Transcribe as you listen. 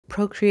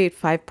Procreate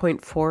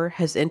 5.4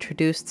 has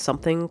introduced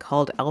something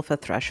called alpha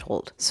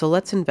threshold, so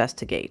let's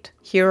investigate.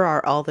 Here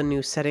are all the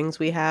new settings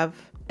we have,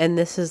 and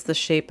this is the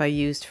shape I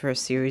used for a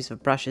series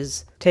of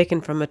brushes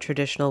taken from a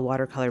traditional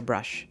watercolor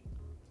brush.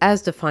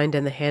 As defined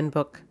in the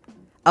handbook,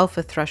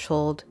 alpha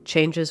threshold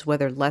changes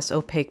whether less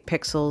opaque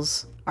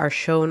pixels are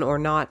shown or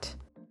not,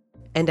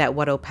 and at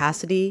what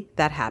opacity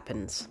that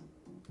happens.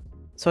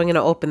 So I'm going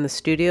to open the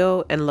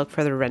studio and look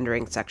for the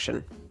rendering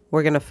section.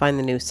 We're going to find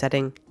the new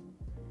setting,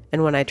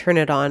 and when I turn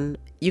it on,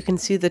 you can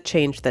see the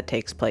change that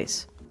takes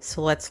place.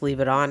 So let's leave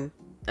it on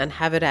and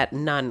have it at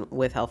none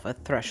with alpha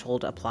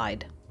threshold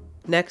applied.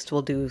 Next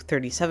we'll do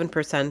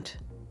 37%,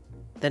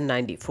 then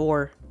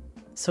 94%,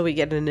 so we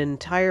get an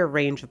entire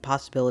range of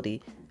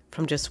possibility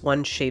from just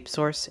one shape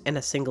source and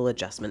a single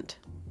adjustment.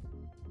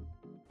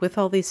 With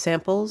all these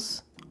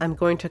samples, I'm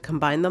going to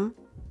combine them,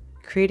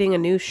 creating a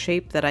new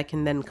shape that I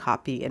can then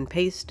copy and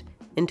paste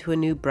into a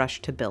new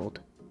brush to build.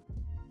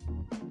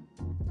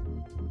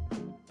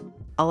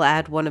 I'll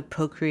add one of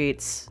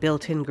Procreate's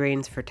built-in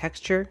grains for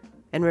texture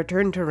and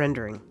return to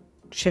rendering,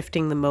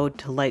 shifting the mode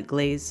to light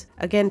glaze,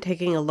 again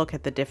taking a look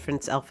at the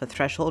difference alpha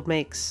threshold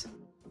makes,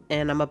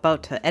 and I'm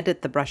about to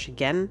edit the brush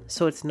again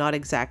so it's not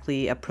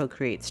exactly a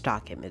Procreate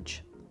stock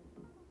image.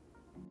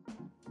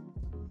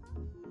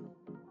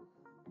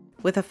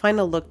 With a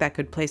final look that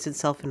could place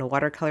itself in a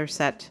watercolor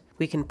set,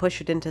 we can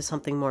push it into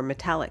something more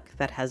metallic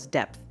that has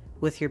depth,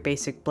 with your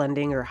basic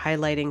blending or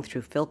highlighting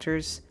through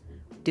filters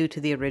due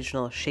to the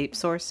original shape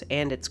source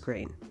and its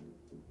grain.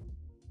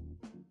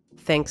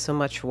 Thanks so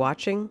much for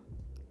watching,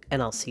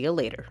 and I'll see you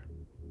later.